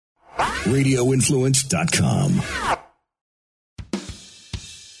RadioInfluence.com.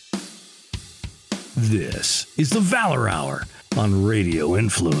 This is the Valor Hour on Radio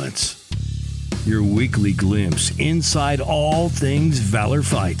Influence. Your weekly glimpse inside all things Valor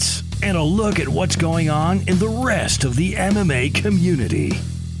fights and a look at what's going on in the rest of the MMA community.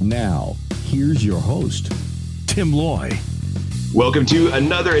 Now, here's your host, Tim Loy. Welcome to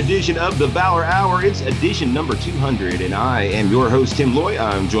another edition of the Valor Hour. It's edition number 200, and I am your host, Tim Loy.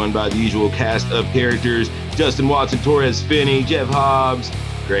 I'm joined by the usual cast of characters, Justin Watson, Torres Finney, Jeff Hobbs,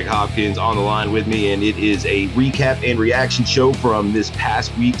 Greg Hopkins on the line with me, and it is a recap and reaction show from this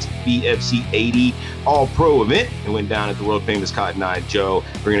past week's VFC 80 All-Pro event. It went down at the world-famous Cotton Eye Joe.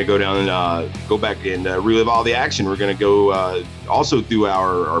 We're going to go down and go back and relive all the action. We're going to go also through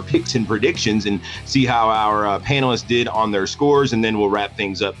our picks and predictions and see how our panelists did on their scores, and then we'll wrap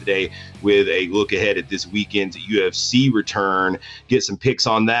things up today with a look ahead at this weekend's UFC return, get some picks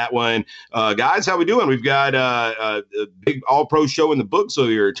on that one. Guys, how we doing? We've got a big all-pro show in the book, so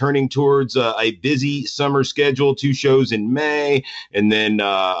you're turning towards a busy summer schedule, 2 shows in May, and then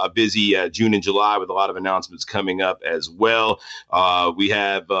a busy June and July with a lot of announcements coming up as well. We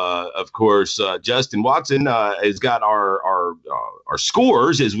have, of course, Justin Watson has got our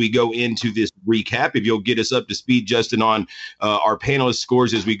scores as we go into this recap. If you'll get us up to speed, Justin, on our panelist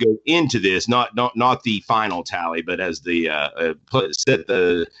scores as we go into this, not the final tally, but as the set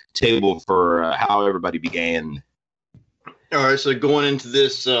the table for how everybody began. All right, so going into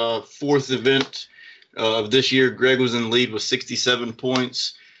this fourth event of this year, Greg was in the lead with 67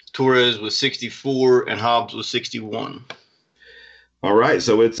 points, Torres was 64, and Hobbs was 61. All right,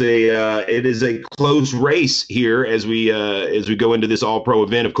 so it is a close race here as we go into this All-Pro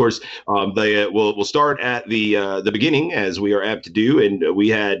event. Of course, we'll start at the beginning, as we are apt to do, and we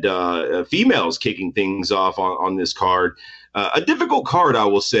had females kicking things off on this card. A difficult card, I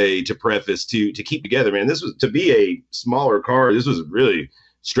will say, to preface, to keep together, man. This was, to be a smaller card, this was really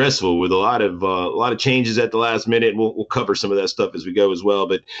stressful with a lot of changes at the last minute. We'll cover some of that stuff as we go as well.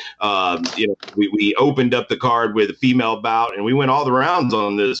 But we opened up the card with a female bout, and we went all the rounds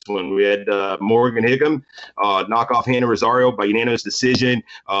on this one. We had Morgan Hickam knock off Hannah Rosario by unanimous decision.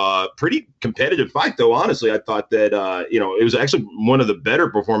 Pretty competitive fight, though. Honestly, I thought that it was actually one of the better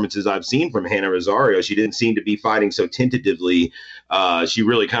performances I've seen from Hannah Rosario. She didn't seem to be fighting so tentatively. She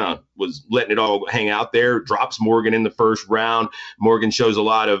really kind of was letting it all hang out there. Drops Morgan in the first round. Morgan shows a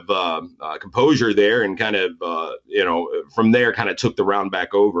lot of composure there, and kind of from there kind of took the round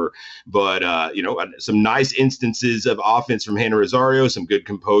back over. But some nice instances of offense from Hannah Rosario, some good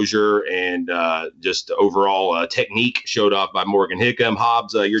composure, and just overall technique showed off by Morgan Hickam.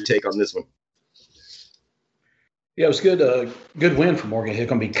 Hobbs, your take on this one? Yeah, it was good. Good win for Morgan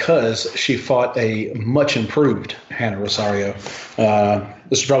Hickam because she fought a much improved Hannah Rosario.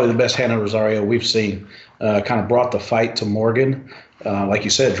 This is probably the best Hannah Rosario we've seen. Kind of brought the fight to Morgan. Like you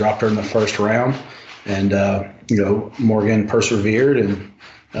said, dropped her in the first round, and Morgan persevered and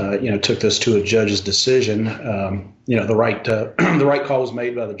took this to a judge's decision. The right call was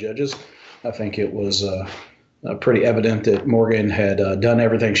made by the judges. I think it was pretty evident that Morgan had done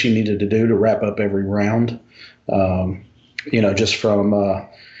everything she needed to do to wrap up every round. Just from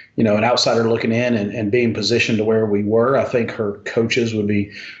an outsider looking in and being positioned to where we were, I think her coaches would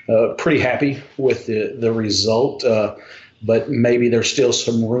be pretty happy with the result. But maybe there's still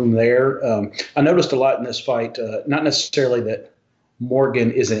some room there. I noticed a lot in this fight, not necessarily that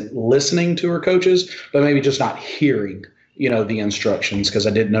Morgan isn't listening to her coaches, but maybe just not hearing the instructions, because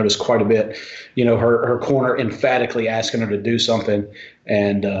I did notice quite a bit, her corner emphatically asking her to do something,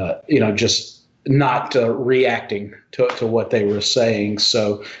 and just not reacting to what they were saying.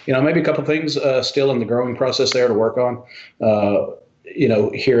 So maybe a couple things still in the growing process there to work on.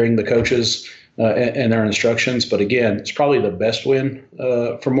 Hearing the coaches and their instructions, but again, it's probably the best win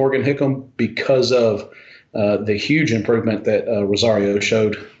for Morgan Hickam because of the huge improvement that Rosario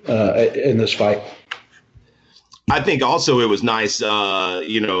showed in this fight. I think also it was nice,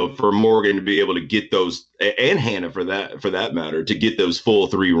 for Morgan to be able to get those, and Hannah for that matter, to get those full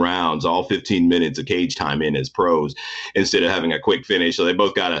 3 rounds, all 15 minutes of cage time in as pros, instead of having a quick finish. So they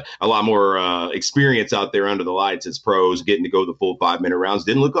both got a lot more experience out there under the lights as pros, getting to go the full 5-minute rounds.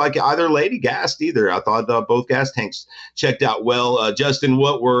 Didn't look like either lady gassed either. I thought both gas tanks checked out well. Justin,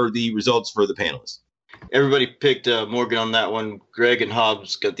 what were the results for the panelists? Everybody picked Morgan on that one. Greg and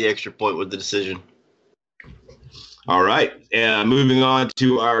Hobbs got the extra point with the decision. All right. Moving on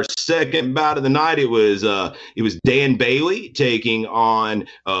to our second bout of the night, it was Dan Bailey taking on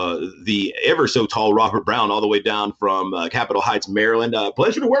the ever so tall Robert Brown, all the way down from Capitol Heights, Maryland.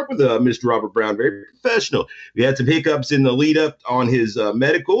 Pleasure to work with Mr. Robert Brown. Very professional. We had some hiccups in the lead up on his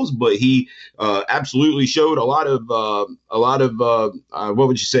medicals, but he absolutely showed a lot of what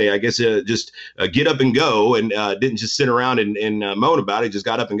would you say? I guess just get up and go, and didn't just sit around and moan about it. Just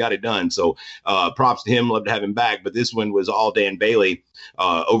got up and got it done. So props to him. Love to have him back. But this one was all Dan Bailey,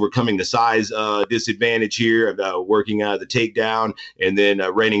 overcoming the size disadvantage here, working the takedown, and then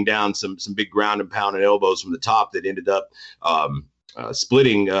raining down some big ground and pound and elbows from the top that ended up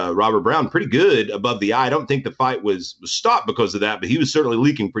splitting Robert Brown pretty good above the eye. I don't think the fight was stopped because of that, but he was certainly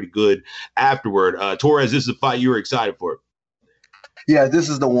leaking pretty good afterward. Torres, this is a fight you were excited for. Yeah, this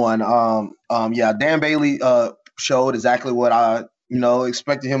is the one. Dan Bailey showed exactly what I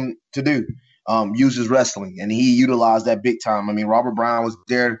expected him to do. Use his wrestling, and he utilized that big time. I mean, Robert Brown was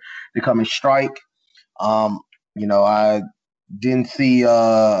there to come and strike. I didn't see,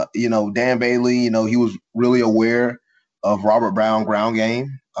 Dan Bailey, he was really aware of Robert Brown ground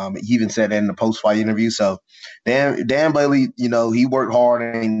game. He even said that in the post-fight interview. So Dan Bailey, he worked hard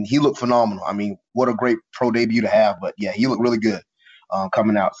and he looked phenomenal. I mean, what a great pro debut to have. But, yeah, he looked really good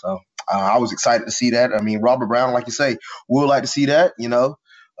coming out. So I was excited to see that. I mean, Robert Brown, like you say, we would like to see that,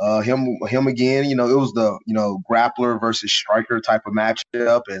 him again. It was the grappler versus striker type of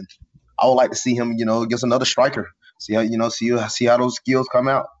matchup, and I would like to see him against another striker. See how those skills come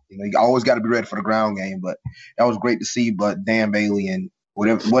out. You always got to be ready for the ground game, but that was great to see. But Dan Bailey and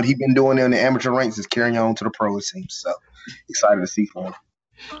what he's been doing in the amateur ranks is carrying on to the pro, it seems. So excited to see for him.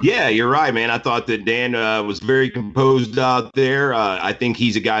 Yeah, you're right, man. I thought that Dan was very composed out there. I think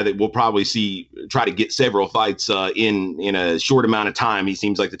he's a guy that we'll probably try to get several fights in a short amount of time. He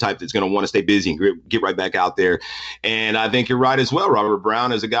seems like the type that's going to want to stay busy and get right back out there. And I think you're right as well. Robert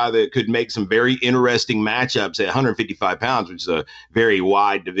Brown is a guy that could make some very interesting matchups at 155 pounds, which is a very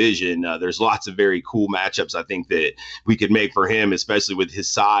wide division. There's lots of very cool matchups I think that we could make for him, especially with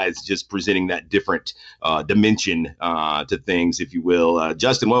his size, just presenting that different dimension to things, if you will.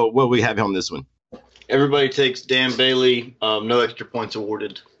 Justin, what will we have on this one? Everybody takes Dan Bailey. No extra points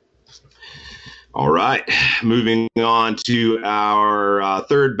awarded. All right. Moving on to our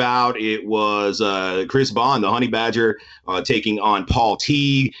third bout. It was Chris Bond, the Honey Badger, taking on Paul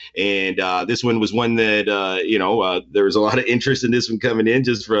Teague. And this one was one that, there was a lot of interest in this one coming in. It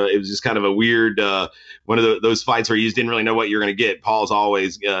was just kind of a weird one of those fights where you just didn't really know what you're going to get. Paul's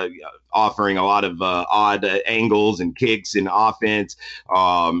always offering a lot of odd angles and kicks and offense.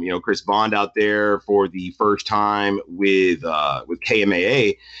 Chris Bond out there for the first time with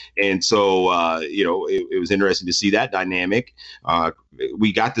KMAA. And so, it was interesting to see that dynamic.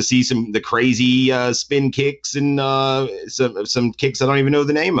 We got to see the crazy spin kicks and some kicks I don't even know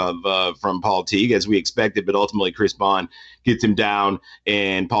the name of from Paul Teague, as we expected. But ultimately, Chris Bond gets him down,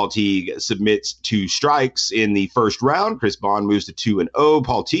 and Paul Teague submits 2 strikes in the first round. Chris Bond moves to 2-0.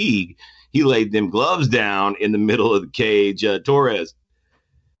 Paul Teague, he laid them gloves down in the middle of the cage. Torres.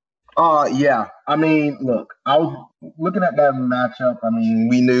 Yeah. I mean, look, I was looking at that matchup. I mean,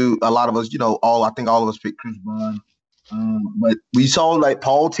 we knew a lot of us, I think all of us picked Chris Bond. But we saw like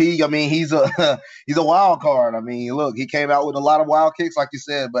Paul Teague. I mean, he's a wild card. I mean, look, he came out with a lot of wild kicks, like you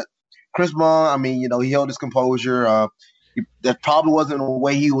said. But Chris Bond, I mean, he held his composure. That probably wasn't the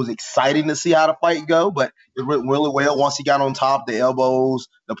way he was exciting to see how the fight go, but it went really well. Once he got on top, the elbows,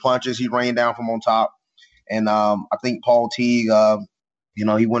 the punches, he rained down from on top. And I think Paul Teague,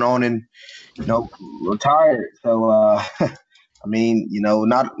 he went on and, retired. So, I mean,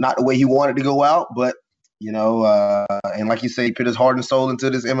 not the way he wanted to go out, but, and like you say, he put his heart and soul into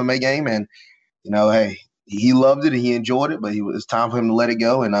this MMA game. And, hey, he loved it and he enjoyed it, but it was time for him to let it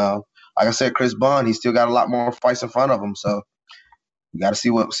go. And, like I said, Chris Bond, he's still got a lot more fights in front of him. So we got to see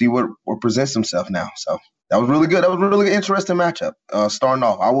what presents himself now. So that was really good. That was a really interesting matchup starting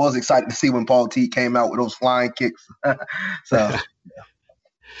off. I was excited to see when Paul Teague came out with those flying kicks. So,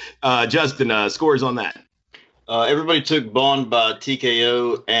 yeah. Justin, scores on that. Everybody took Bond by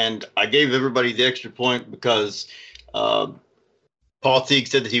TKO, and I gave everybody the extra point because Paul Teague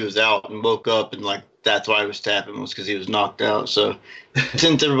said that he was out and woke up and that's why he was tapping, was because he was knocked out. So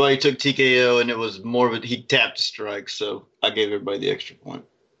since everybody took TKO and it was more of he tapped a strike, so I gave everybody the extra point.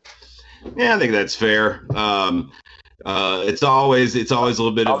 Yeah, I think that's fair. It's always a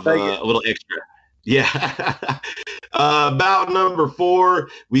little bit of a little extra. Yeah. Bout number 4,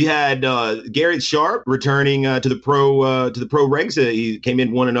 we had Garrett Sharp returning to the pro ranks. He came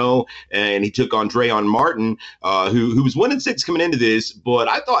in 1-0, and he took on Dreon Martin, who was 1-6 coming into this, but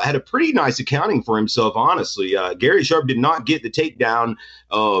I thought had a pretty nice accounting for himself. Honestly, Garrett Sharp did not get the takedown.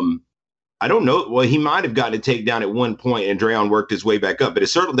 I don't know. Well, he might have gotten a takedown at one point, and Dreon worked his way back up. But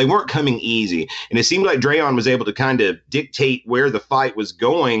it's certainly, they weren't coming easy. And it seemed like Dreon was able to kind of dictate where the fight was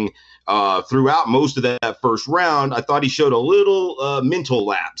going throughout most of that first round. I thought he showed a little mental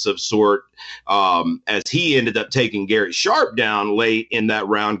lapse of sort as he ended up taking Garrett Sharp down late in that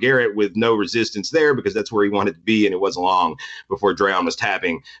round. Garrett with no resistance there because that's where he wanted to be, and it wasn't long before Dreon was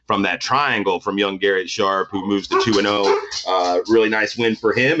tapping from that triangle from young Garrett Sharp, who moves to 2-0. Really nice win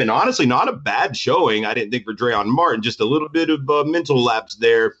for him, and honestly, not a bad showing, I didn't think, for Dreon Martin. Just a little bit of mental lapse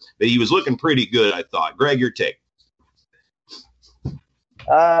there, but he was looking pretty good, I thought. Greg, your take?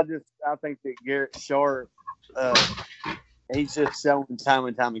 I think that Garrett Sharp, he's just showing time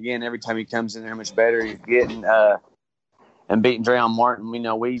and time again, every time he comes in there, how much better he's getting, and beating Dreon Martin.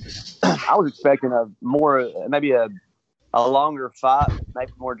 I was expecting maybe a longer fight,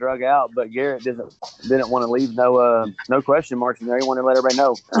 maybe more drug out, but Garrett didn't want to leave no question marks in there. He wanted to let everybody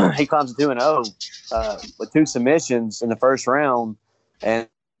know he climbs to 2-0 with 2 submissions in the first round, and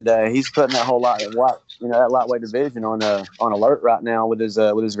he's putting that whole that lightweight division on alert right now with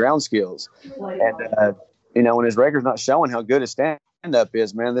his ground skills. And when his record's not showing how good his stand up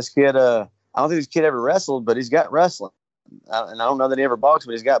is, man, this kid, I don't think this kid ever wrestled, but he's got wrestling. And I don't know that he ever boxed,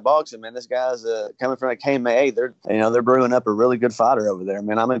 but he's got boxing, man. This guy's coming from a KMA. They're brewing up a really good fighter over there,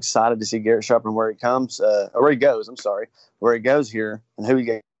 man. I'm excited to see Garrett Sharp and where he goes here, and who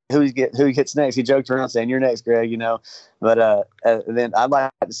he hits next. He joked around saying, "You're next, Greg," But then I'd like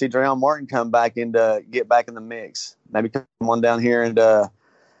to see Dreon Martin come back and get back in the mix. Maybe come on down here and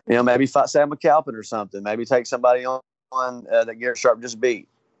maybe fight Sam McAlpin or something. Maybe take somebody on that Garrett Sharp just beat.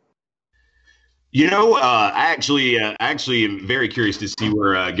 I actually am very curious to see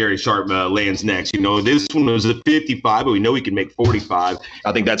where Gary Sharp lands next. This one was a 55, but we know he can make 45.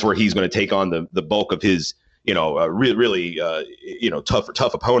 I think that's where he's going to take on the bulk of his really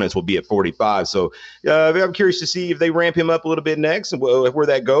tough opponents will be at 45. So I'm curious to see if they ramp him up a little bit next and where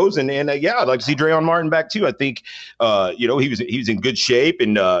that goes. And I'd like to see Dreon Martin back too. I think he was in good shape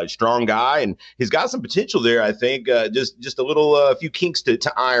and strong guy, and he's got some potential there. I think just a few kinks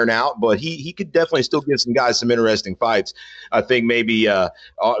to iron out, but he could definitely still give some guys some interesting fights. I think maybe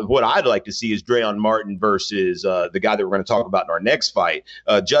what I'd like to see is Dreon Martin versus the guy that we're going to talk about in our next fight.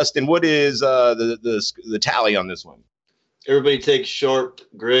 Justin, what is the tally on this one? Everybody takes Sharp,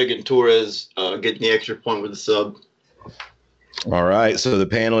 Greg, and Torres getting the extra point with the sub. All right, so the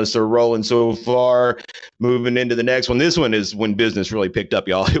panelists are rolling so far. Moving into the next one. This one is when business really picked up,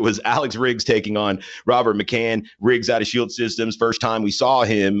 y'all. It was Alex Riggs taking on Robert McCann. Riggs out of Shield Systems. First time we saw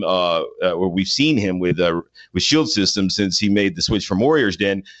him, or we've seen him with Shield Systems since he made the switch from Warriors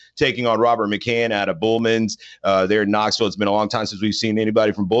Den, taking on Robert McCann out of Bullman's. There in Knoxville. It's been a long time since we've seen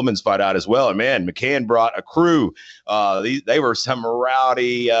anybody from Bullman's fight out as well. And man, McCann brought a crew. They were some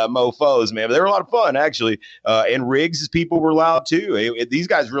rowdy mofos, man. But they were a lot of fun, actually. And Riggs' people were loud too. These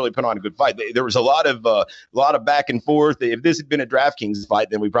guys really put on a good fight. There was a lot of back and forth. If this had been a DraftKings fight,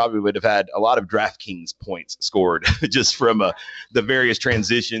 then we probably would have had a lot of DraftKings points scored just from the various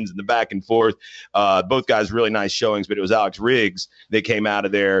transitions and the back and forth. Both guys really nice showings, but it was Alex Riggs that came out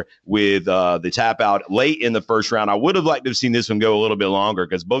of there with the tap out late in the first round. I would have liked to have seen this one go a little bit longer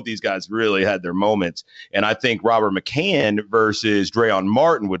because both these guys really had their moments. And I think Robert McCann versus Dreon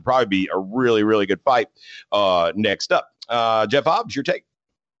Martin would probably be a really, really good fight next up. Jeff Hobbs, your take?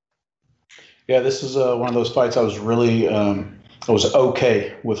 Yeah, this is one of those fights I was really I was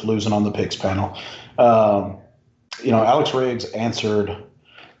okay with losing on the picks panel. Alex Riggs answered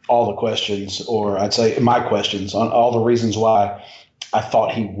all the questions, or I'd say my questions, on all the reasons why I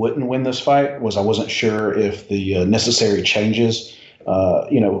thought he wouldn't win this fight. I wasn't sure if the necessary changes,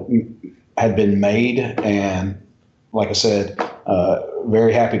 had been made. And like I said,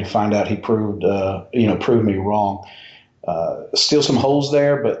 very happy to find out he proved me wrong. Still some holes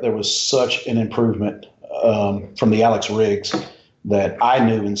there, but there was such an improvement from the Alex Riggs that I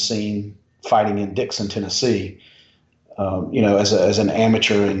knew and seen fighting in Dixon, Tennessee, as an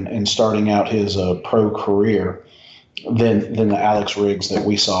amateur and starting out his pro career than the Alex Riggs that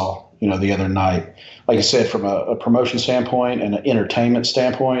we saw, the other night. Like I said, from a promotion standpoint and an entertainment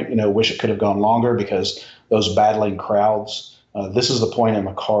standpoint, wish it could have gone longer because those battling crowds, this is the point in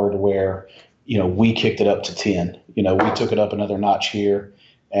the card where, we kicked it up to 10. We took it up another notch here,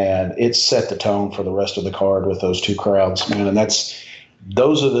 and it set the tone for the rest of the card with those two crowds, man. And that's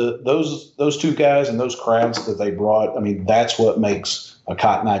those are those two guys and those crowds that they brought. I mean, that's what makes a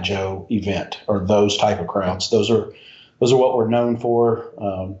Cotton Eye Joe event, or those type of crowds. Those are what we're known for,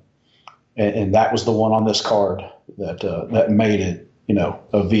 and that was the one on this card that made it.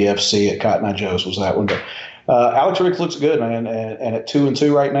 A VFC at Cotton Eye Joe's was that one. But Alex Riggs looks good, man, and at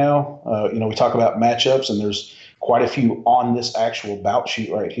 2-2 right now. We talk about matchups, and there's quite a few on this actual bout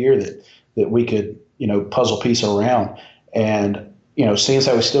sheet right here that we could puzzle piece around. And seeing as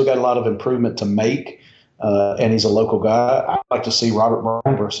how we still got a lot of improvement to make, and he's a local guy, I'd like to see Robert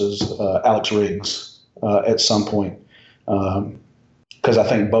Brown versus Alex Riggs at some point, because I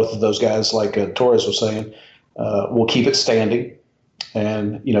think both of those guys, like Torres was saying, will keep it standing,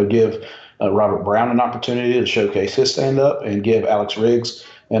 and give Robert Brown an opportunity to showcase his stand-up, and give Alex Riggs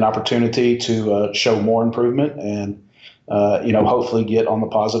an opportunity to show more improvement, and hopefully get on the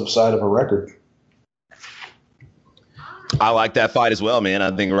positive side of a record. I like that fight as well, man.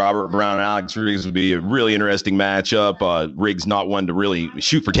 I think Robert Brown and Alex Riggs would be a really interesting matchup. Riggs not one to really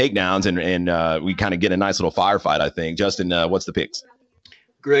shoot for takedowns, and we kind of get a nice little firefight, I think. Justin, what's the picks?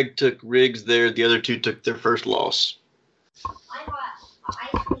 Greg took Riggs there. The other two took their first loss.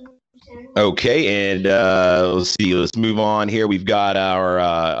 Okay, and let's see. Let's move on here. We've got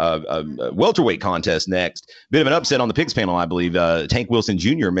our welterweight contest next. Bit of an upset on the picks panel, I believe. Tank Wilson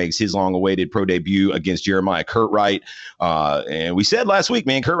Jr. makes his long-awaited pro debut against Jeremiah Curtright. And we said last week,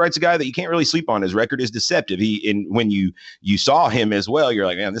 man, Curtright's a guy that you can't really sleep on. His record is deceptive. When you saw him as well, you're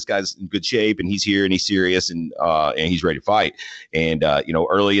like, man, this guy's in good shape, and he's here, and he's serious, and he's ready to fight. And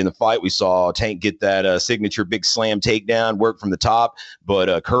early in the fight, we saw Tank get that signature big slam takedown, work from the top,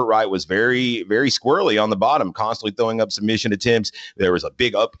 but Curtright was very, very squirrely on the bottom, constantly throwing up submission attempts. There was a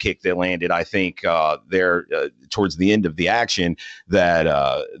big up kick that landed, I think, there towards the end of the action that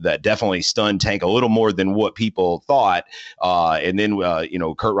definitely stunned Tank a little more than what people thought. And then,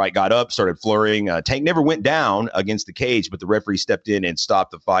 Curtright got up, started flurrying. Tank never went down against the cage, but the referee stepped in and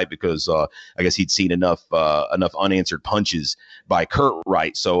stopped the fight because I guess he'd seen enough unanswered punches by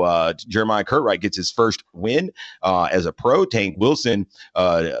Curtright. So Jeremiah Curtright gets his first win as a pro. Tank Wilson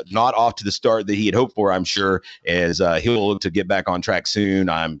not off to the start that he had hoped for, I'm sure, as he'll look to get back on track soon.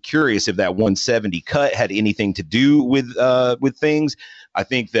 I'm curious if that 170 cut had anything to do with things. I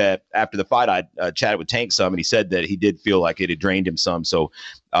think that after the fight, I chatted with Tank some, and he said that he did feel like it had drained him some. So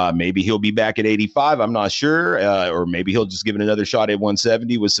maybe he'll be back at 85. I'm not sure. Or maybe he'll just give it another shot at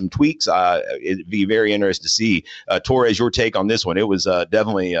 170 with some tweaks. It'd be very interesting to see. Torres, your take on this one. It was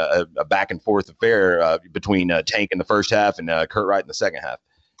definitely a back and forth affair between Tank in the first half and Curtright in the second half.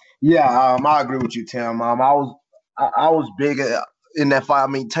 Yeah, I agree with you, Tim. I was big in that fight. I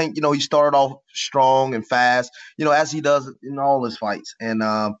mean, Tank, he started off strong and fast, as he does in all his fights. And,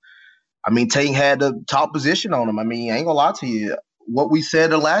 Tank had the top position on him. I mean, I ain't gonna lie to you. What we said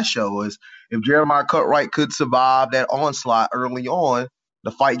the last show is if Jeremiah Curtright could survive that onslaught early on,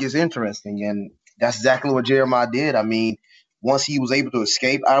 the fight gets interesting. And that's exactly what Jeremiah did. I mean, once he was able to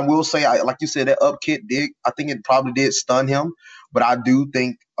escape, I will say, like you said, that up kick I think it probably did stun him. But I do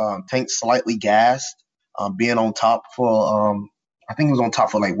think Tank slightly gassed being on top for I think he was on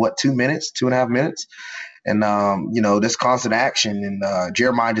top for 2.5 minutes. And, this constant action. And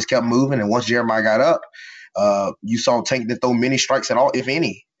Jeremiah just kept moving. And once Jeremiah got up, you saw Tank didn't throw many strikes at all, if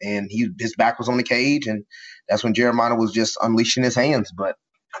any. And his back was on the cage. And that's when Jeremiah was just unleashing his hands. But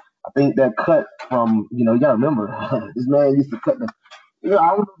I think that cut from, you got to remember, this man used to cut I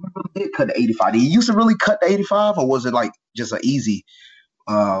don't know if he really did cut the 85. Did he used to really cut the 85, or was it just an easy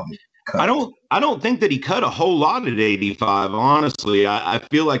cut? I don't think that he cut a whole lot at 85, honestly. I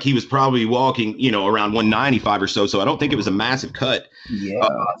feel like he was probably walking, around 195 or so. So I don't think it was a massive cut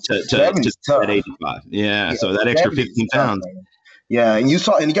to 85. Yeah, so that extra 15 pounds. Yeah, and you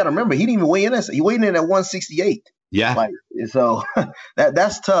got to remember, he didn't even weigh in. He weighed in at 168. Yeah. So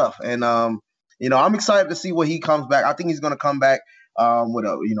that's tough. And, I'm excited to see what he comes back. I think he's going to come back with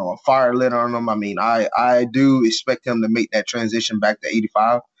a fire lit on him. I mean, I do expect him to make that transition back to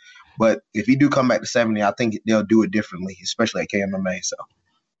 85. But if he do come back to 70, I think they'll do it differently, especially at KMMA. So,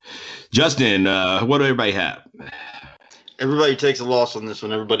 Justin, what do everybody have? Everybody takes a loss on this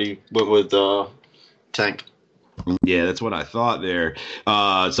one. Everybody went with Tank. Yeah, that's what I thought there.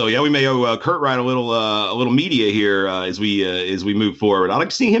 So yeah, we may owe Curtright a little media here as we move forward. I'd like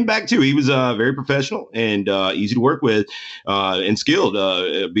to see him back too. He was very professional and easy to work with and skilled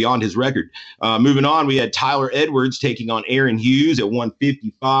beyond his record. Moving on, we had Tyler Edwards taking on Aaron Hughes at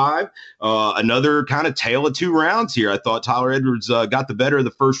 155. Another kind of tale of two rounds here. I thought Tyler Edwards got the better of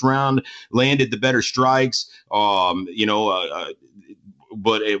the first round, landed the better strikes.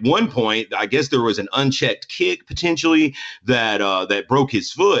 but at one point, I guess there was an unchecked kick potentially that broke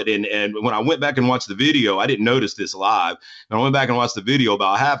his foot. And when I went back and watched the video, I didn't notice this live. When I went back and watched the video,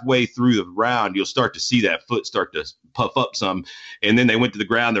 about halfway through the round, you'll start to see that foot start to puff up some. And then they went to the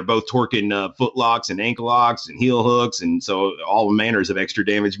ground. They're both torquing foot locks and ankle locks and heel hooks. And so all manners of extra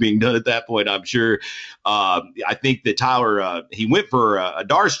damage being done at that point, I'm sure. I think that Tyler, he went for a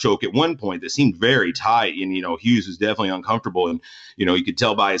Darce choke at one point that seemed very tight. And, Hughes was definitely uncomfortable. And, you could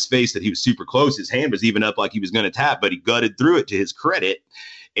tell by his face that he was super close. His hand was even up like he was going to tap, but he gutted through it to his credit.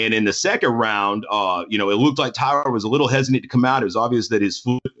 And in the second round, it looked like Tyler was a little hesitant to come out. It was obvious that his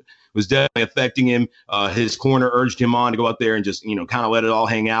foot was definitely affecting him. His corner urged him on to go out there and just, kind of let it all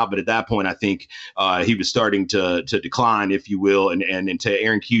hang out. But at that point, I think he was starting to decline, if you will. And to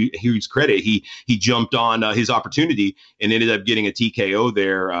Aaron Hughes' credit, he jumped on his opportunity and ended up getting a TKO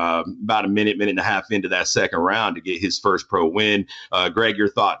there about a minute and a half into that second round to get his first pro win. Greg, your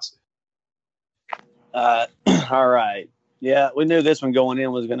thoughts? All right. Yeah, we knew this one going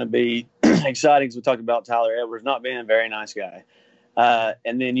in was going to be exciting because we talked about Tyler Edwards not being a very nice guy.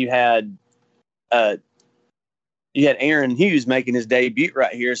 And then you had Aaron Hughes making his debut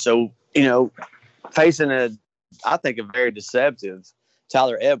right here. So, facing I think a very deceptive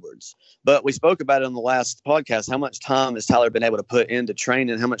Tyler Edwards. But we spoke about it on the last podcast. How much time has Tyler been able to put into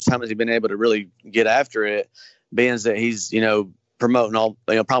training? How much time has he been able to really get after it? Being that he's, promoting all,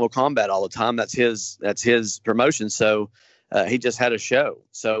 Primal Combat all the time. That's his promotion. So, he just had a show.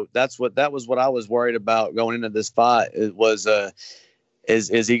 So that was what I was worried about going into this fight. It was,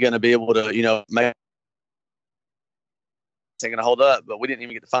 is he going to be able to, make it's going to hold up? But we didn't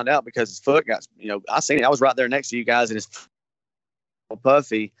even get to find out because his foot got, I seen it. I was right there next to you guys and it's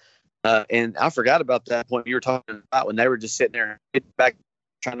puffy. And I forgot about that point you were talking about when they were just sitting there back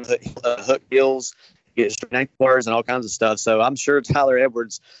trying to hook heels, get straight ankle bars and all kinds of stuff. So I'm sure Tyler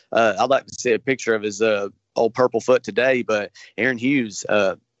Edwards, I'd like to see a picture of his, old purple foot today, but Aaron Hughes,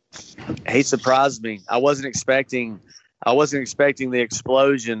 he surprised me. I wasn't expecting the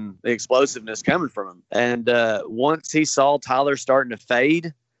explosiveness coming from him. And once he saw Tyler starting to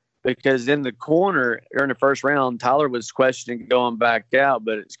fade, because in the corner during the first round, Tyler was questioning going back out,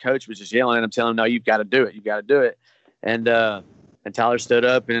 but his coach was just yelling at him, telling him, "No, you've got to do it. You got to do it." And Tyler stood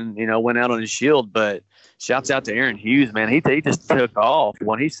up and went out on his shield. But shouts out to Aaron Hughes, man. He just took off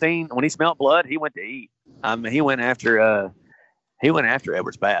when he smelled blood. He went to eat. I mean, he went after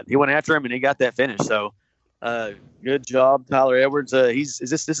Edwards bad. He went after him and he got that finish. So, good job, Tyler Edwards. This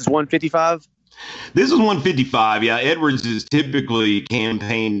is 155. This is 155. Yeah, Edwards is typically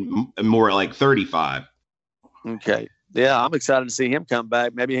campaigned more like 35. Okay. Yeah, I'm excited to see him come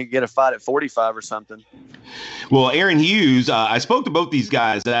back. Maybe he can get a fight at 45 or something. Well, Aaron Hughes, I spoke to both these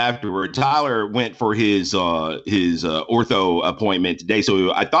guys afterward. Tyler went for his ortho appointment today,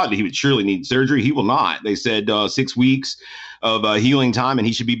 so I thought that he would surely need surgery. He will not. They said 6 weeks of healing time, and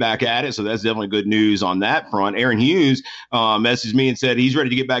he should be back at it. So that's definitely good news on that front. Aaron Hughes messaged me and said he's ready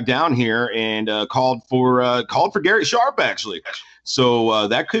to get back down here and called for Garrett Sharp actually. So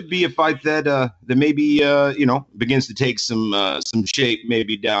that could be a fight that maybe begins to take some shape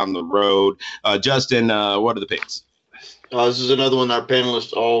maybe down the road. Justin, what are the picks? This is another one our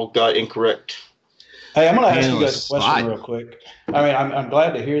panelists all got incorrect. Hey, I'm going to ask you guys a question real quick. I mean, I'm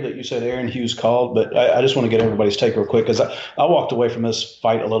glad to hear that you said Aaron Hughes called, but I just want to get everybody's take real quick because I walked away from this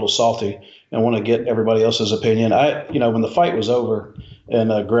fight a little salty and want to get everybody else's opinion. When the fight was over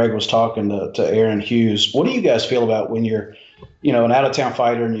and Greg was talking to Aaron Hughes, what do you guys feel about when you're an out-of-town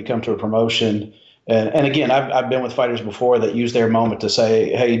fighter and you come to a promotion? And again, I've been with fighters before that use their moment to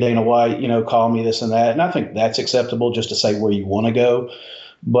say, hey, Dana White, call me this and that. And I think that's acceptable just to say where you want to go.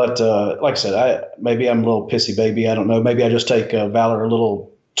 But like I said, maybe I'm a little pissy baby. I don't know. Maybe I just take Valor a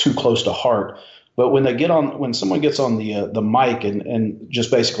little too close to heart. But when someone gets on the mic and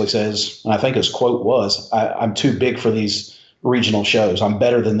just basically says, and I think his quote was, I'm too big for these regional shows. I'm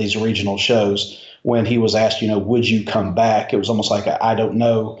better than these regional shows. When he was asked, would you come back? It was almost like, I don't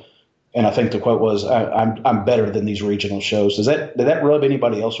know. And I think the quote was, I'm better than these regional shows. Did that rub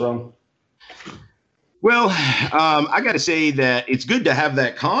anybody else wrong? Well, I got to say that it's good to have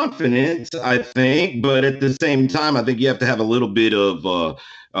that confidence, I think. But at the same time, I think you have to have a little bit of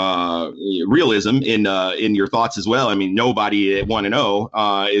realism in your thoughts as well. I mean, nobody at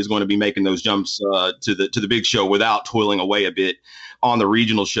 1-0 is going to be making those jumps to the big show without toiling away a bit on the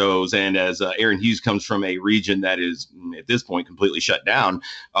regional shows. And as Aaron Hughes comes from a region that is at this point completely shut down,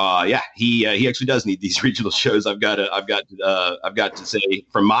 he actually does need these regional shows. I've got to say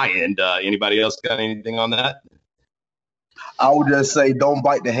from my end. Anybody else got anything on that? I would just say don't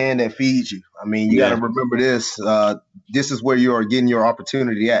bite the hand that feeds you. I mean, you got to remember this. This is where you are getting your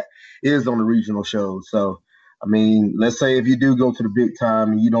opportunity at, is on the regional shows. So, I mean, let's say if you do go to the big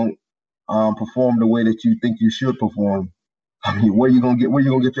time and you don't perform the way that you think you should perform, I mean, where you gonna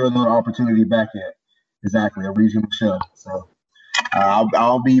get your other opportunity back at? Exactly, a regional show. So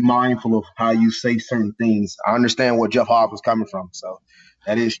I'll be mindful of how you say certain things. I understand where Jeff Hobb was coming from, so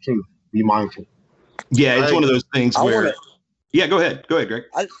that is true. Be mindful. Yeah, it's one of those things where. Yeah, go ahead, Greg.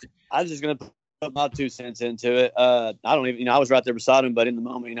 I was just gonna put my 2 cents into it. I don't even, I was right there beside him, but in the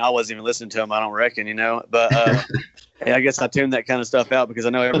moment, I wasn't even listening to him. I don't reckon, But I guess I tuned that kind of stuff out because I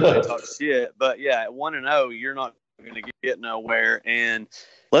know everybody talks shit. But yeah, at 1-0, you're not going to get nowhere. And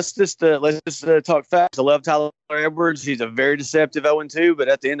let's just talk facts. I love Tyler Edwards. He's a very deceptive 0-2, but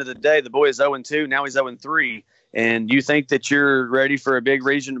at the end of the day, the boy is 0-2. Now he's 0-3. And you think that you're ready for a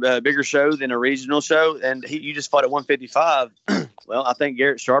bigger show than a regional show, and you just fought at 155. Well, I think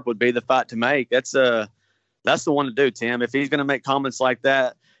Garrett Sharp would be the fight to make. That's the one to do, Tim. If he's going to make comments like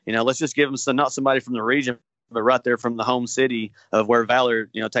that, let's just give him not somebody from the region, but right there from the home city of where Valor,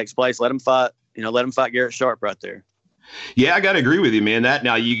 takes place. Let him fight. Let him fight Garrett Sharp right there. Yeah, I got to agree with you, man. That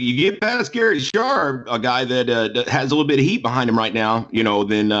now you get past Garrett Sharp, a guy that has a little bit of heat behind him right now,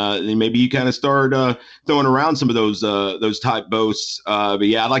 then maybe you kind of start throwing around some of those type boasts. But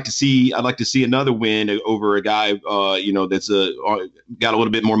yeah, I'd like to see another win over a guy, that's got a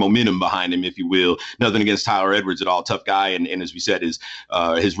little bit more momentum behind him, if you will. Nothing against Tyler Edwards at all, tough guy, and as we said, his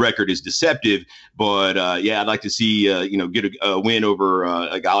record is deceptive. But yeah, I'd like to see get a win over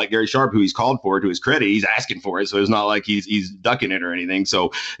a guy like Garrett Sharp, who he's called for. To his credit, he's asking for it, so it's not like he's ducking it or anything.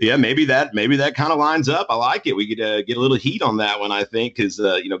 So yeah, maybe that kind of lines up. I like it. We could get a little heat on that one, I think, because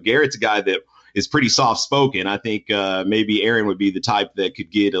Garrett's a guy that is pretty soft spoken. I think maybe Aaron would be the type that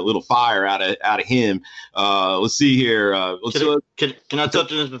could get a little fire out of him. Let's see here. Can I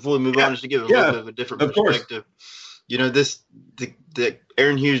touch on this before we move on, just to give a little bit of a different perspective? The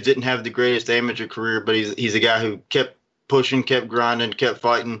Aaron Hughes didn't have the greatest amateur career, but he's a guy who kept pushing, kept grinding, kept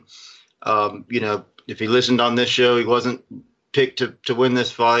fighting. If he listened on this show, he wasn't picked to win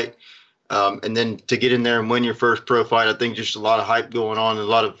this fight. And then to get in there and win your first pro fight, I think just a lot of hype going on, and a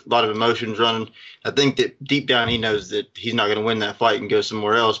lot of emotions running. I think that deep down he knows that he's not going to win that fight and go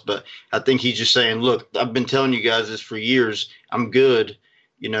somewhere else. But I think he's just saying, look, I've been telling you guys this for years. I'm good.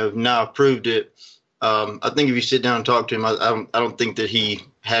 Now I've proved it. I think if you sit down and talk to him, I don't think that he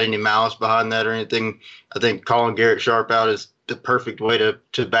had any malice behind that or anything. I think calling Garrett Sharp out is the perfect way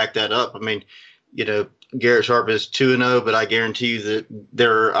to back that up. I mean, Garrett Sharp is 2-0, but I guarantee you that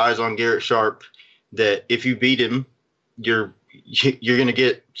there are eyes on Garrett Sharp that if you beat him, you're going to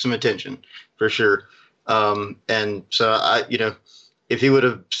get some attention for sure. And so if he would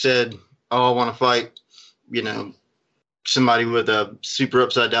have said, "Oh, I want to fight," somebody with a super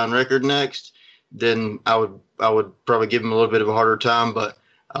upside down record next, then I would probably give him a little bit of a harder time. But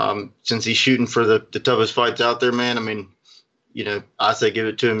since he's shooting for the toughest fights out there, man, I mean, I say give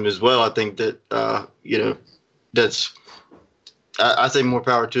it to him as well. I think that, I say more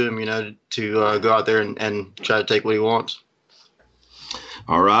power to him, to go out there and try to take what he wants.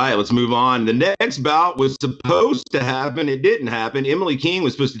 All right, let's move on. The next bout was supposed to happen. It didn't happen. Emily King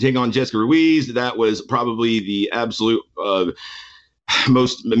was supposed to take on Jessica Ruiz. That was probably the absolute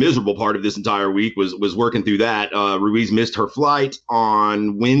most miserable part of this entire week was working through that. Ruiz missed her flight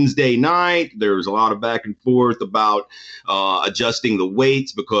on Wednesday night. There was a lot of back and forth about adjusting the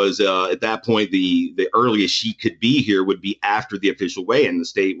weights because at that point, the earliest she could be here would be after the official weigh-in. The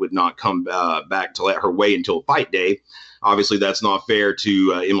state would not come back to let her weigh until fight day. Obviously, that's not fair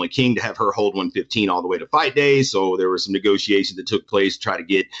to Emily King to have her hold 115 all the way to fight day. So there was some negotiations that took place to try to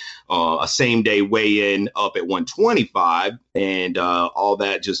get a same-day weigh-in up at 125. And all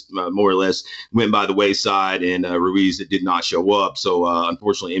that just more or less went by the wayside, and Ruiz did not show up. So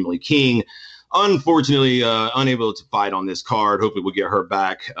unfortunately, Emily King, unable to fight on this card. Hopefully we'll get her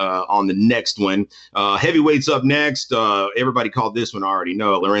back on the next one. Heavyweights up next. Everybody called this one, I already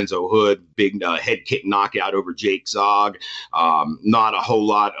know. Lorenzo Hood, big head kick knockout over Jake Zog. Not a whole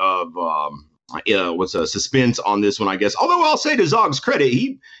lot of suspense on this one, I guess. Although I'll say to Zog's credit,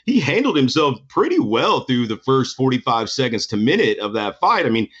 he handled himself pretty well through the first 45 seconds to minute of that fight. I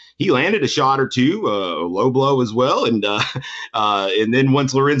mean, he landed a shot or two, a low blow as well, and then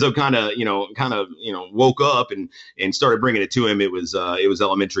once Lorenzo kind of woke up and started bringing it to him, it was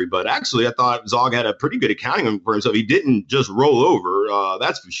elementary. But actually, I thought Zog had a pretty good accounting for himself. He didn't just roll over,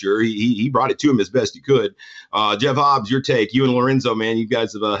 that's for sure. He brought it to him as best he could. Jeff Hobbs, your take. You and Lorenzo, man, you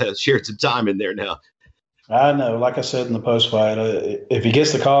guys have shared some time in there now. I know, like I said in the post fight, if he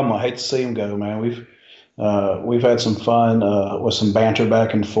gets the call, I hate to see him go, man. We've had some fun with some banter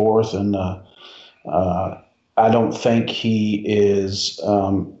back and forth, and I don't think he is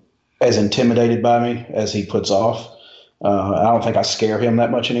as intimidated by me as he puts off. I don't think I scare him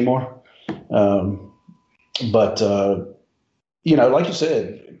that much anymore. But like you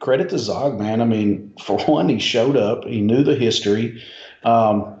said, credit to Zog, man. I mean, for one, he showed up. He knew the history.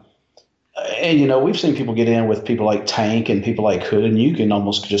 And, we've seen people get in with people like Tank and people like Hood, and you can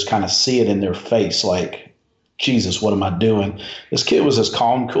almost just kind of see it in their face, like, Jesus, what am I doing? This kid was as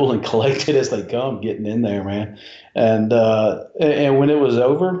calm, cool, and collected as they come getting in there, man. And when it was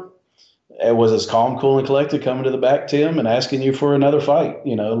over, it was as calm, cool, and collected coming to the back, Tim, and asking you for another fight.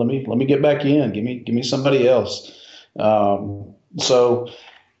 Let me get back in. Give me somebody else. So,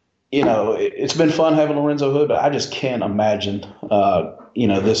 it's been fun having Lorenzo Hood, but I just can't imagine,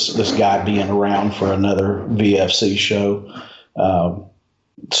 this guy being around for another VFC show.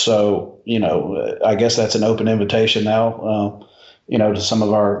 So, I guess that's an open invitation now, to some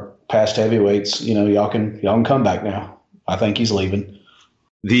of our past heavyweights. Y'all can come back now. I think he's leaving.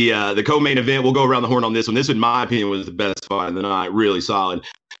 The co-main event, we'll go around the horn on this one. This, in my opinion, was the best fight of the night. Really solid.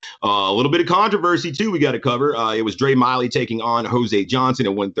 A little bit of controversy, too, we got to cover. It was Dre Miley taking on Jose Johnson at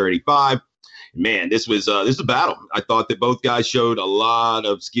 135. Man, this was a battle. I thought that both guys showed a lot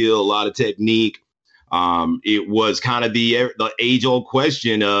of skill, a lot of technique. It was kind of the age-old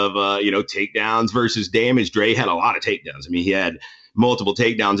question of, takedowns versus damage. Dre had a lot of takedowns. I mean, he had multiple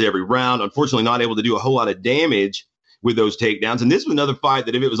takedowns every round. Unfortunately, not able to do a whole lot of damage with those takedowns. And this was another fight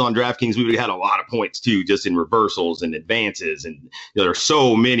that if it was on DraftKings, we would have had a lot of points too, just in reversals and advances. And there are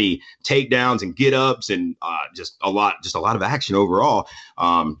so many takedowns and get-ups and just a lot of action overall.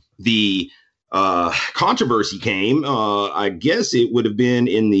 The controversy came, I guess it would have been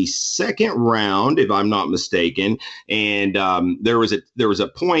in the second round, if I'm not mistaken. And there was a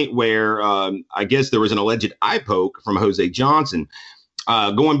point where I guess there was an alleged eye poke from Jose Johnson.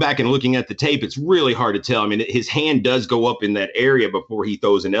 Going back and looking at the tape, it's really hard to tell. I mean, his hand does go up in that area before he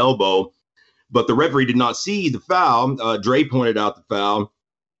throws an elbow, but the referee did not see the foul. Dre pointed out the foul.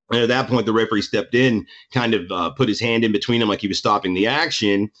 And at that point, the referee stepped in, kind of put his hand in between them like he was stopping the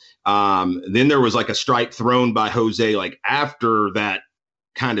action. Then there was like a strike thrown by Jose, like after that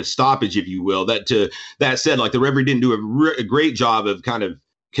kind of stoppage, if you will. That said, like the referee didn't do a great job of kind of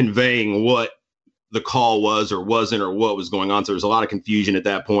conveying what the call was or wasn't or what was going on. So there was a lot of confusion at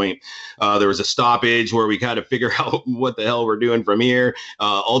that point. There was a stoppage where we kind of figure out what the hell we're doing from here.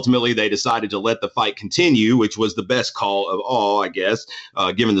 Ultimately, they decided to let the fight continue, which was the best call of all, I guess,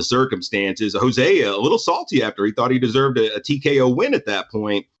 given the circumstances. Jose, a little salty after he thought he deserved a TKO win at that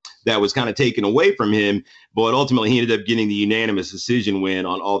point. That was kind of taken away from him, but ultimately he ended up getting the unanimous decision win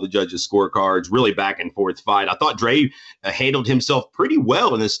on all the judges' scorecards. Really back and forth fight. I thought Dre handled himself pretty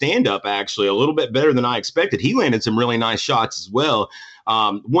well in the stand-up, actually, a little bit better than I expected. He landed some really nice shots as well.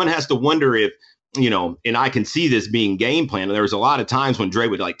 One has to wonder if, and I can see this being game plan. There was a lot of times when Dre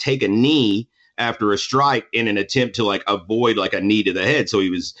would like take a knee after a strike in an attempt to like avoid like a knee to the head. So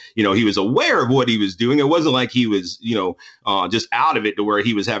he was aware of what he was doing. It wasn't like he was, just out of it to where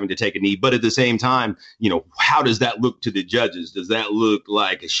he was having to take a knee. But at the same time, how does that look to the judges? Does that look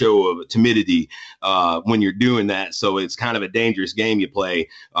like a show of timidity when you're doing that? So it's kind of a dangerous game you play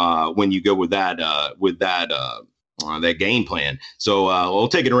when you go with that game plan. So we'll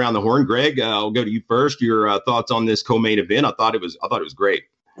take it around the horn. Greg, I'll go to you first. Your thoughts on this co-main event? I thought it was great.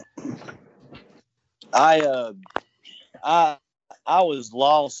 I was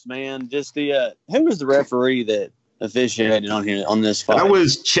lost, man. Just who was the referee that officiated on this fight? That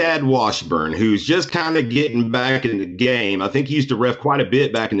was Chad Washburn, who's just kind of getting back in the game. I think he used to ref quite a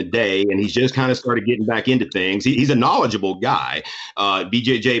bit back in the day, and he's just kind of started getting back into things. He's a knowledgeable guy,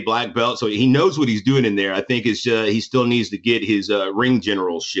 BJJ black belt, so he knows what he's doing in there. I think it's he still needs to get his ring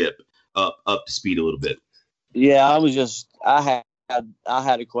generalship up to speed a little bit. Yeah, I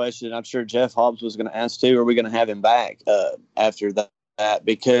had a question. I'm sure Jeff Hobbs was going to ask too. Are we going to have him back after that?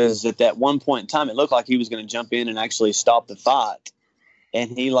 Because at that one point in time, it looked like he was going to jump in and actually stop the fight. And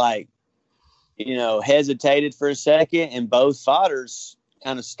he hesitated for a second, and both fighters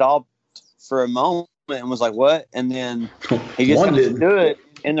kind of stopped for a moment and was like, what? And then he just kind of stood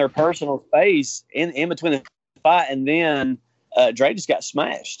in their personal space in between the fight. And then Dre just got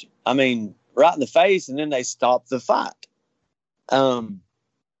smashed. I mean, right in the face. And then they stopped the fight. For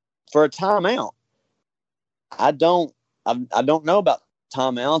a timeout. I don't know about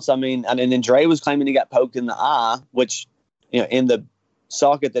timeouts. I mean, and then Dre was claiming he got poked in the eye, which, in the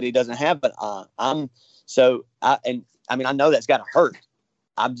socket that he doesn't have an eye. I know that's got to hurt.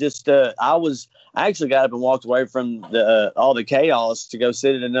 I actually got up and walked away from all the chaos to go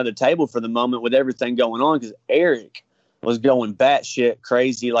sit at another table for the moment with everything going on, because Eric was going batshit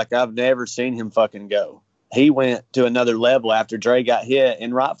crazy like I've never seen him fucking go. He went to another level after Dre got hit,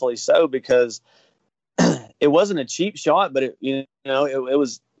 and rightfully so, because it wasn't a cheap shot, but it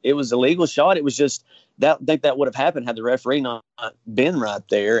was a legal shot. It was just that I think that would have happened had the referee not been right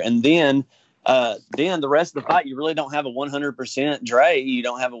there. And then the rest of the fight, you really don't have a 100% Dre. You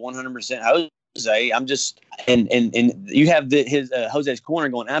don't have a 100% Jose. I'm just and you have his Jose's corner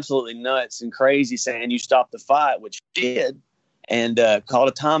going absolutely nuts and crazy, saying you stopped the fight, which he did, and called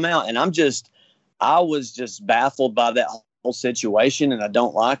a timeout. And I was just baffled by that whole situation, and I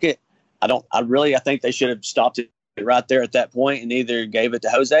don't like it. I think they should have stopped it right there at that point and either gave it to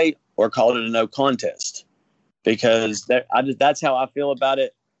Jose or called it a no contest, because that's how I feel about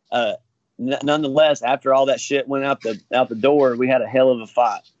it. Nonetheless, after all that shit went out the door, we had a hell of a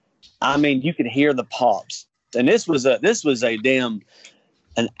fight. I mean, you could hear the pops, and this was a damn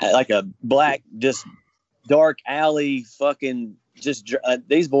like a black, just dark alley fucking. Just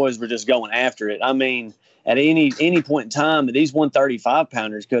these boys were just going after it. I mean, at any point in time, these 135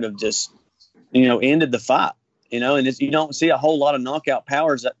 pounders could have just, ended the fight. And you don't see a whole lot of knockout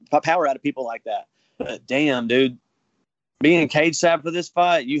power out of people like that. But damn, dude, being cage side for this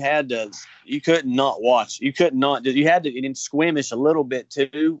fight, you couldn't not watch. You had to get squeamish a little bit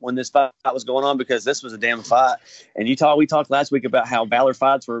too when this fight was going on, because this was a damn fight. And we talked last week about how Valor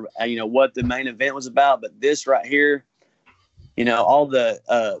fights were, what the main event was about, but this right here, all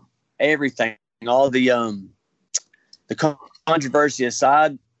the everything, all the controversy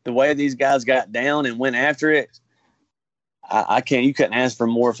aside, the way these guys got down and went after it, you couldn't ask for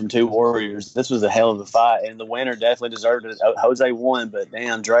more from two warriors. This was a hell of a fight, and the winner definitely deserved it. Jose won, but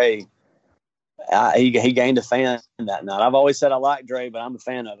damn, Dre, he gained a fan that night. I've always said I like Dre, but I'm a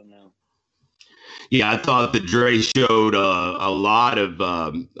fan of him now. Yeah, I thought that Dre showed a lot of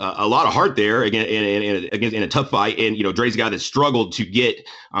heart there in a tough fight, and Dre's a guy that struggled to get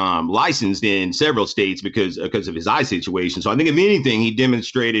licensed in several states because of his eye situation. So I think if anything, he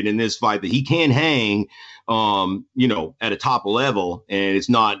demonstrated in this fight that he can hang, at a top level, and it's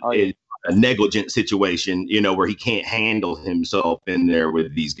not a negligent situation, where he can't handle himself in there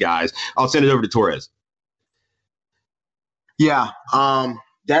with these guys. I'll send it over to Torres. Yeah.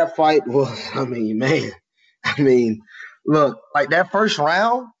 That fight was, look, like that first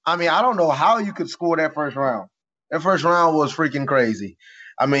round, I don't know how you could score that first round. That first round was freaking crazy.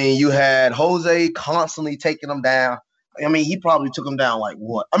 You had Jose constantly taking him down. He probably took him down like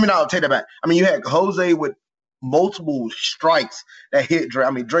what? I'll take that back. You had Jose with multiple strikes that hit Dre.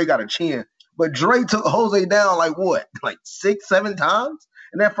 Dre got a chin, but Dre took Jose down like what? Like 6-7 times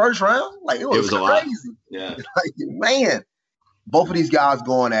in that first round? Like it was crazy. A lot. Yeah. Like, man. Both of these guys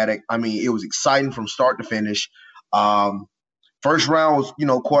going at it. It was exciting from start to finish. First round was,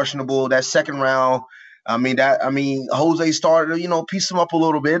 questionable. That second round, Jose started to, piece him up a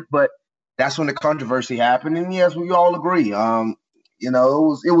little bit, but that's when the controversy happened. And yes, we all agree. It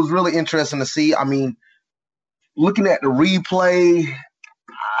was really interesting to see. Looking at the replay,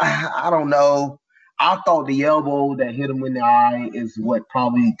 I don't know. I thought the elbow that hit him in the eye is what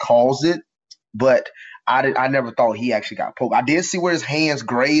probably caused it, but I never thought he actually got poked. I did see where his hands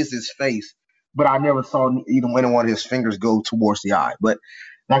grazed his face, but I never saw even when one of his fingers go towards the eye. But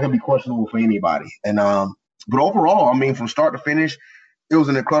not gonna be questionable for anybody. And but overall, from start to finish, it was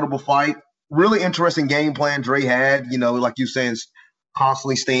an incredible fight. Really interesting game plan Dre had. Like you saying,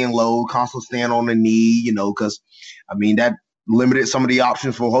 constantly staying low, constantly staying on the knee. Because that limited some of the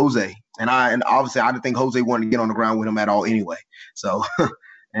options for Jose. And obviously I didn't think Jose wanted to get on the ground with him at all anyway. So.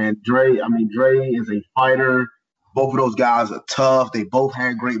 And Dre is a fighter. Both of those guys are tough. They both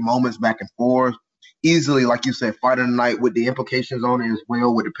had great moments back and forth. Easily, like you said, fighter of the night with the implications on it as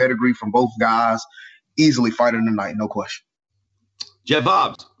well, with the pedigree from both guys. Easily fighter of the night, no question. Jeff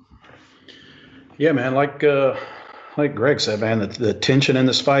Hobbs. Yeah, man, like Greg said, man, the tension in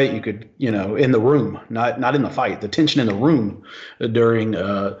this fight, you could, in the room, not in the fight, the tension in the room during,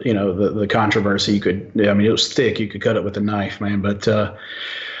 the controversy, you could, it was thick. You could cut it with a knife, man. But,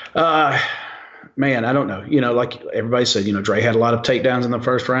 man, I don't know. Like everybody said, Dre had a lot of takedowns in the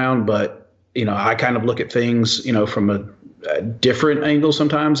first round, but, I kind of look at things, from a different angle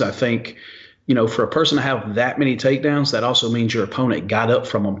sometimes. I think, for a person to have that many takedowns, that also means your opponent got up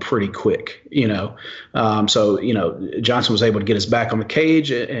from them pretty quick, So, Johnson was able to get his back on the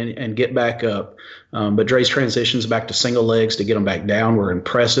cage and get back up. But Dre's transitions back to single legs to get him back down were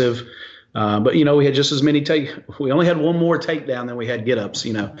impressive. But we had just as many we only had one more takedown than we had get-ups,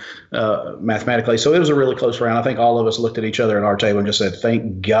 mathematically. So it was a really close round. I think all of us looked at each other at our table and just said,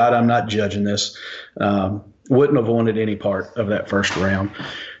 thank God I'm not judging this. Wouldn't have wanted any part of that first round.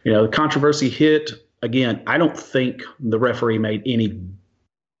 The controversy hit. Again, I don't think the referee made any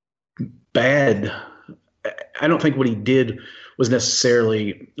bad. I don't think what he did was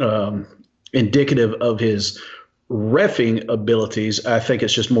necessarily indicative of his reffing abilities. I think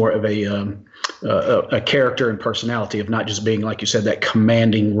it's just more of a character and personality of not just being, like you said, that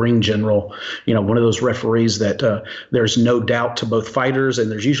commanding ring general, one of those referees that there's no doubt to both fighters,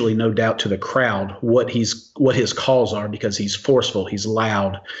 and there's usually no doubt to the crowd what his calls are, because he's forceful, he's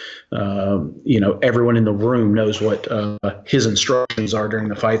loud. Everyone in the room knows what his instructions are during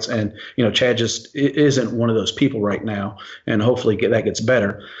the fights, and Chad just isn't one of those people right now, and hopefully that gets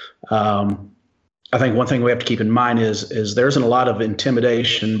better. I think one thing we have to keep in mind is there isn't a lot of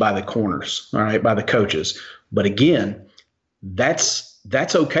intimidation by the corners, all right, by the coaches. But again, that's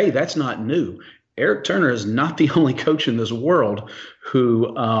okay. That's not new. Eric Turner is not the only coach in this world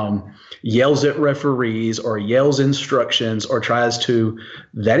who yells at referees or yells instructions or tries to.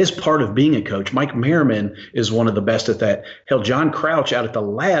 That is part of being a coach. Mike Merriman is one of the best at that. Hell, John Crouch out at the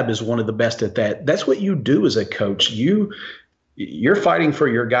lab is one of the best at that. That's what you do as a coach. You're fighting for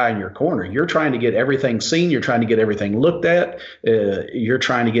your guy in your corner. You're trying to get everything seen. You're trying to get everything looked at. You're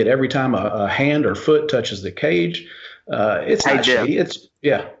trying to get every time a hand or foot touches the cage. It's not shady. It's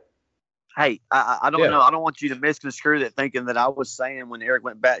yeah. Hey, I don't know. I don't want you to misconstrue that, thinking that I was saying when Eric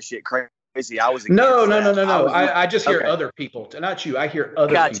went batshit crazy, I was no. I just hear other people, not you. I hear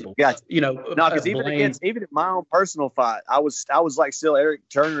other people. Gotcha. No, because even in my own personal fight, I was like, still Eric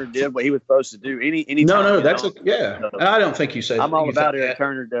Turner did what he was supposed to do. Any no, that's yeah. And I don't think you said. I'm all about Eric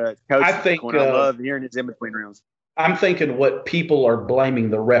Turner to coach. I think I love hearing his in between rounds. I'm thinking what people are blaming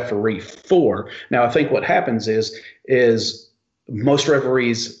the referee for. Now, I think what happens is most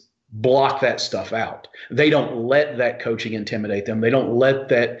referees block that stuff out. They don't let that coaching intimidate them. They don't let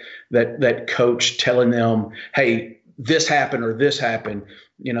that coach telling them, hey, this happened or this happened.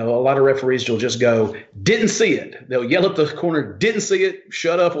 A lot of referees will just go, didn't see it. They'll yell at the corner, didn't see it,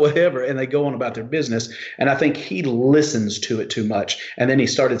 shut up, whatever, and they go on about their business. And I think he listens to it too much. And then he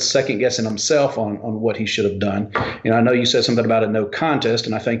started second guessing himself on what he should have done. I know you said something about a no contest,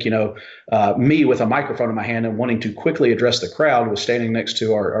 and I think, me with a microphone in my hand and wanting to quickly address the crowd was standing next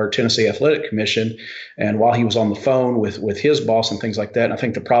to our Tennessee Athletic Commission. And while he was on the phone with his boss and things like that, and I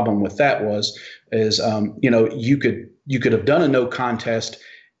think the problem with that is you could have done a no contest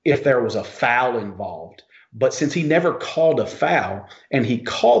if there was a foul involved. But since he never called a foul and he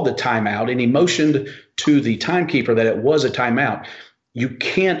called the timeout and he motioned to the timekeeper that it was a timeout, you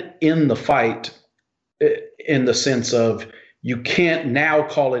can't end the fight in the sense of you can't now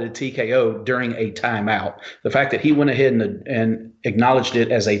call it a TKO during a timeout. The fact that he went ahead and acknowledged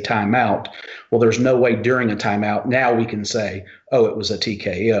it as a timeout, well, there's no way during a timeout now we can say, oh, it was a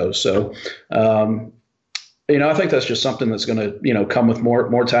TKO. So, I think that's just something that's going to, come with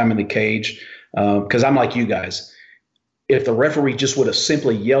more time in the cage. Because I'm like you guys. If the referee just would have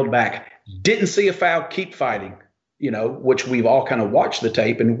simply yelled back, didn't see a foul, keep fighting, which we've all kind of watched the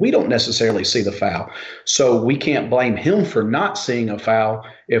tape and we don't necessarily see the foul. So we can't blame him for not seeing a foul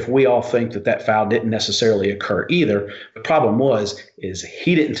if we all think that foul didn't necessarily occur either. The problem is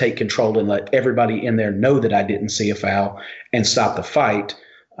he didn't take control and let everybody in there know that I didn't see a foul and stop the fight.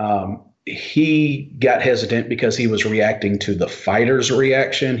 He got hesitant because he was reacting to the fighter's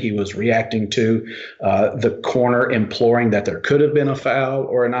reaction. He was reacting to the corner imploring that there could have been a foul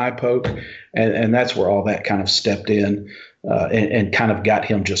or an eye poke. And that's where all that kind of stepped in and kind of got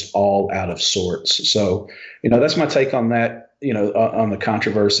him just all out of sorts. So, that's my take on that, on the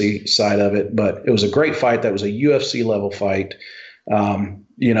controversy side of it. But it was a great fight. That was a UFC level fight.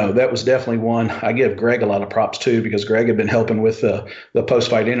 That was definitely one. I give Greg a lot of props too, because Greg had been helping with the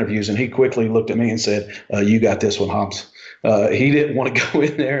post-fight interviews, and he quickly looked at me and said, you got this one, Hobbs. He didn't want to go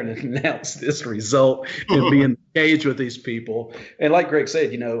in there and announce this result and be engaged with these people. And like Greg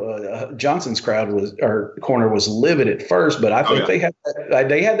said, Johnson's corner was livid at first, but I think they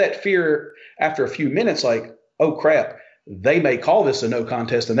had that fear after a few minutes, like, oh crap, they may call this a no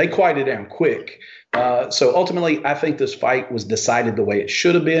contest, and they quieted down quick. So ultimately, I think this fight was decided the way it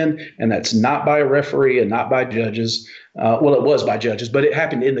should have been, and that's not by a referee and not by judges. Well, it was by judges, but it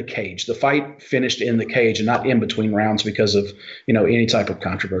happened in the cage. The fight finished in the cage and not in between rounds because of, any type of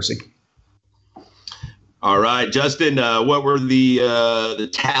controversy. All right, Justin, what were the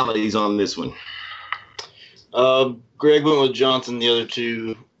tallies on this one? Greg went with Johnson. The other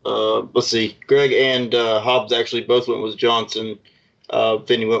two, let's see, Greg and Hobbs actually both went with Johnson.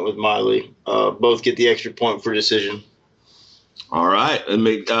 Finney went with Miley. Both get the extra point for decision. All right.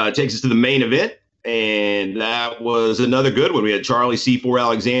 Takes us to the main event. And that was another good one. We had Charlie C4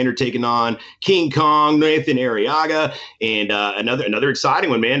 Alexander taking on King Kong, Nathan Arriaga, and another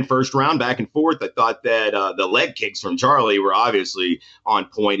exciting one, man. First round, back and forth. I thought that the leg kicks from Charlie were obviously on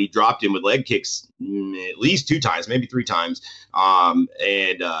point. He dropped him with leg kicks at least 2 times, maybe 3 times.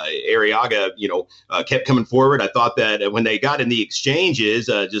 Arriaga, kept coming forward. I thought that when they got in the exchanges,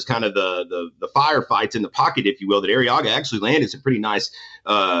 just kind of the firefights in the pocket, if you will, that Arriaga actually landed some pretty nice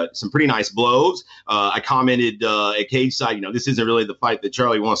blows. I commented at cage side, this isn't really the fight that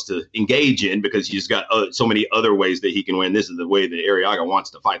Charlie wants to engage in because he's got so many other ways that he can win. This is the way that Arriaga wants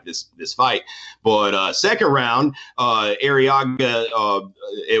to fight this fight. But second round, Arriaga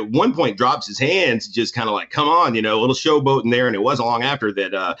at one point drops his hands, just kind of like, come on, a little showboat in there. And it wasn't long after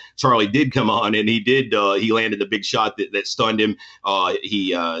that Charlie did come on, and he landed the big shot that stunned him.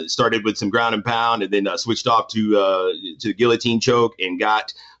 He started with some ground and pound, and then switched off to guillotine choke and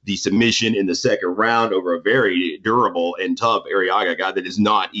got the submission in the second round over a very durable and tough Arriaga guy that is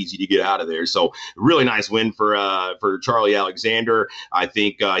not easy to get out of there. So really nice win for Charlie Alexander. I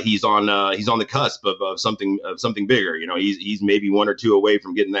think he's on the cusp of something bigger. He's maybe 1 or 2 away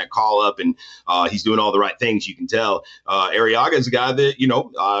from getting that call up, and he's doing all the right things. You can tell. Arriaga is a guy that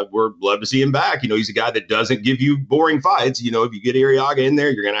we're love to see him back. He's a guy that doesn't give you boring fights. If you get Arriaga in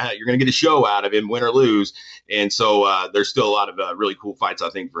there, you're gonna get a show out of him, win or lose. And so there's still a lot of really cool fights, I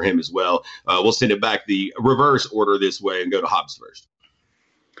think, for him as well. We'll send it back the reverse order this way and go to Hobbs first.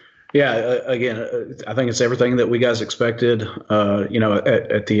 Yeah, again, I think it's everything that we guys expected.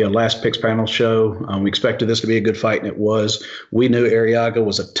 At the last Picks panel show, we expected this to be a good fight, and it was. We knew Arriaga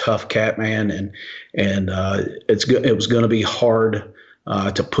was a tough cat, man, and it was going to be hard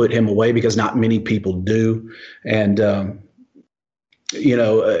to put him away because not many people do. And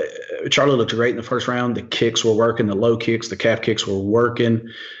Charlie looked great in the first round. The kicks were working, the low kicks, the calf kicks were working.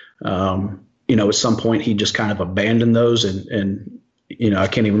 At some point he just kind of abandoned those, and I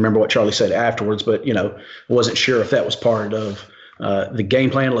can't even remember what Charlie said afterwards, but wasn't sure if that was part of the game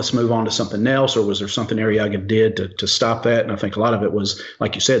plan. Let's move on to something else, or was there something Arriaga did to stop that? And I think a lot of it was,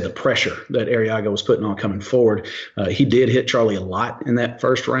 like you said, the pressure that Arriaga was putting on coming forward. He did hit Charlie a lot in that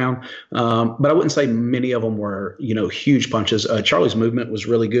first round, but I wouldn't say many of them were huge punches. Charlie's movement was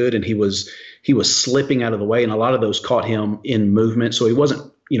really good, and he was slipping out of the way, and a lot of those caught him in movement, so he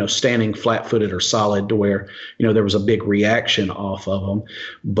wasn't standing flat-footed or solid to where, there was a big reaction off of them.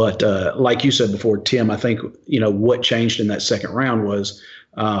 But like you said before, Tim, I think, what changed in that second round was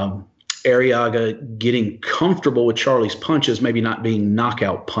Arriaga getting comfortable with Charlie's punches, maybe not being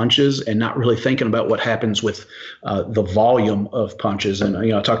knockout punches, and not really thinking about what happens with the volume of punches. And,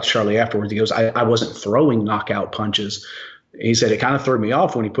 I talked to Charlie afterwards. He goes, I wasn't throwing knockout punches. He said it kind of threw me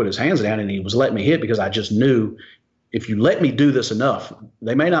off when he put his hands down and he was letting me hit, because I just knew, if you let me do this enough,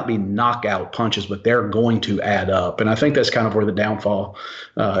 they may not be knockout punches, but they're going to add up. And I think that's kind of where the downfall,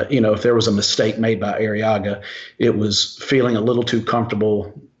 if there was a mistake made by Arriaga, it was feeling a little too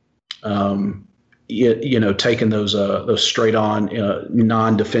comfortable, taking those straight on,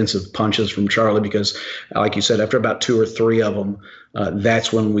 non-defensive punches from Charlie, because like you said, after about 2 or 3 of them,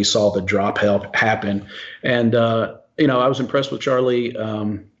 that's when we saw the drop happen. And, I was impressed with Charlie.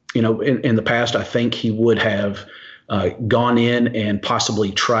 In the past, I think he would have gone in and possibly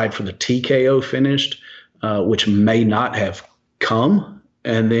tried for the TKO finished, which may not have come.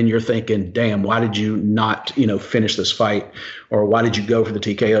 And then you're thinking, damn, why did you not, finish this fight? Or why did you go for the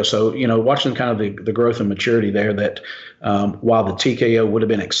TKO? So, watching kind of the growth and maturity there, that while the TKO would have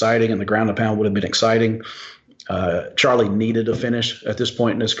been exciting and the ground and pound would have been exciting, Charlie needed a finish at this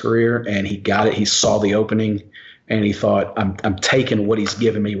point in his career, and he got it. He saw the opening, and he thought, I'm taking what he's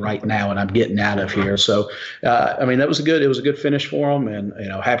giving me right now, and I'm getting out of here. So, that was a good finish for him, and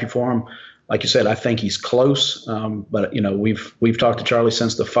happy for him. Like you said, I think he's close, but we've talked to Charlie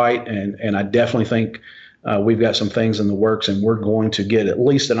since the fight, and I definitely think we've got some things in the works, and we're going to get at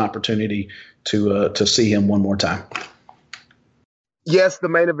least an opportunity to see him one more time. Yes, the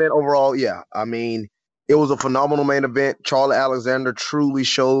main event overall, yeah. It was a phenomenal main event. Charlie Alexander truly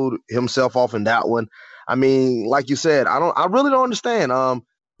showed himself off in that one. Like you said, I really don't understand.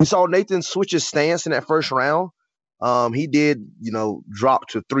 We saw Nathan switch his stance in that first round. He did, drop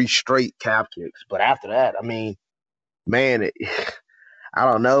to 3 straight calf kicks, but after that, I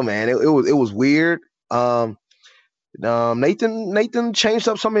don't know, man. It was weird. Nathan changed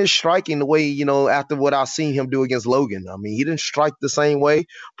up some of his striking the way, after what I seen him do against Logan. He didn't strike the same way,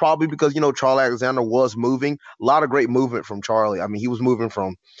 probably because, Charlie Alexander was moving. A lot of great movement from Charlie. He was moving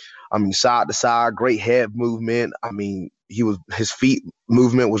from, side to side, great head movement. his feet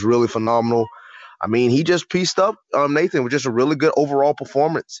movement was really phenomenal. I mean, he just pieced up Nathan with just a really good overall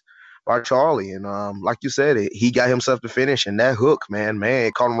performance by Charlie. And like you said, he got himself to finish. And that hook, man,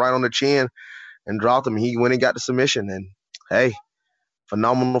 it caught him right on the chin and dropped him. He went and got the submission. And, hey,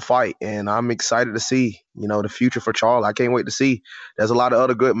 phenomenal fight. And I'm excited to see, the future for Charlie. I can't wait to see. There's a lot of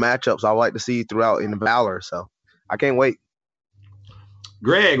other good matchups I would like to see throughout in Valor. So I can't wait.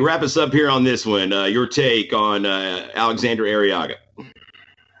 Greg, wrap us up here on this one. Your take on Alexander Arriaga.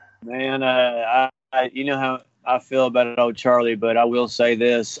 Man, you know how I feel about old Charlie, but I will say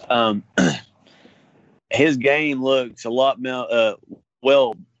this: his game looks a lot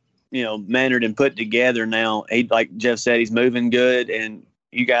well, mannered and put together now. He, like Jeff said, he's moving good, and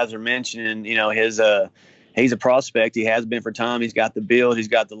you guys are mentioning, he's a prospect. He has been for time. He's got the build. He's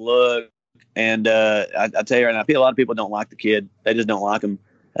got the look. And I tell you right now, a lot of people don't like the kid. They just don't like him.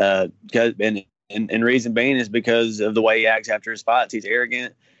 And reason being is because of the way he acts after his fights. He's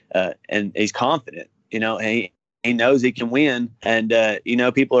arrogant and he's confident. He knows he can win. And,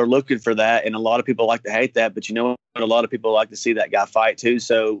 people are looking for that. And a lot of people like to hate that. But a lot of people like to see that guy fight too.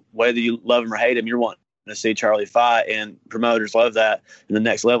 So whether you love him or hate him, you're wanting to see Charlie fight. And promoters love that. And the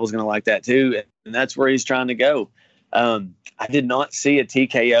next level is going to like that too. And that's where he's trying to go. I did not see a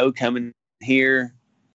TKO coming here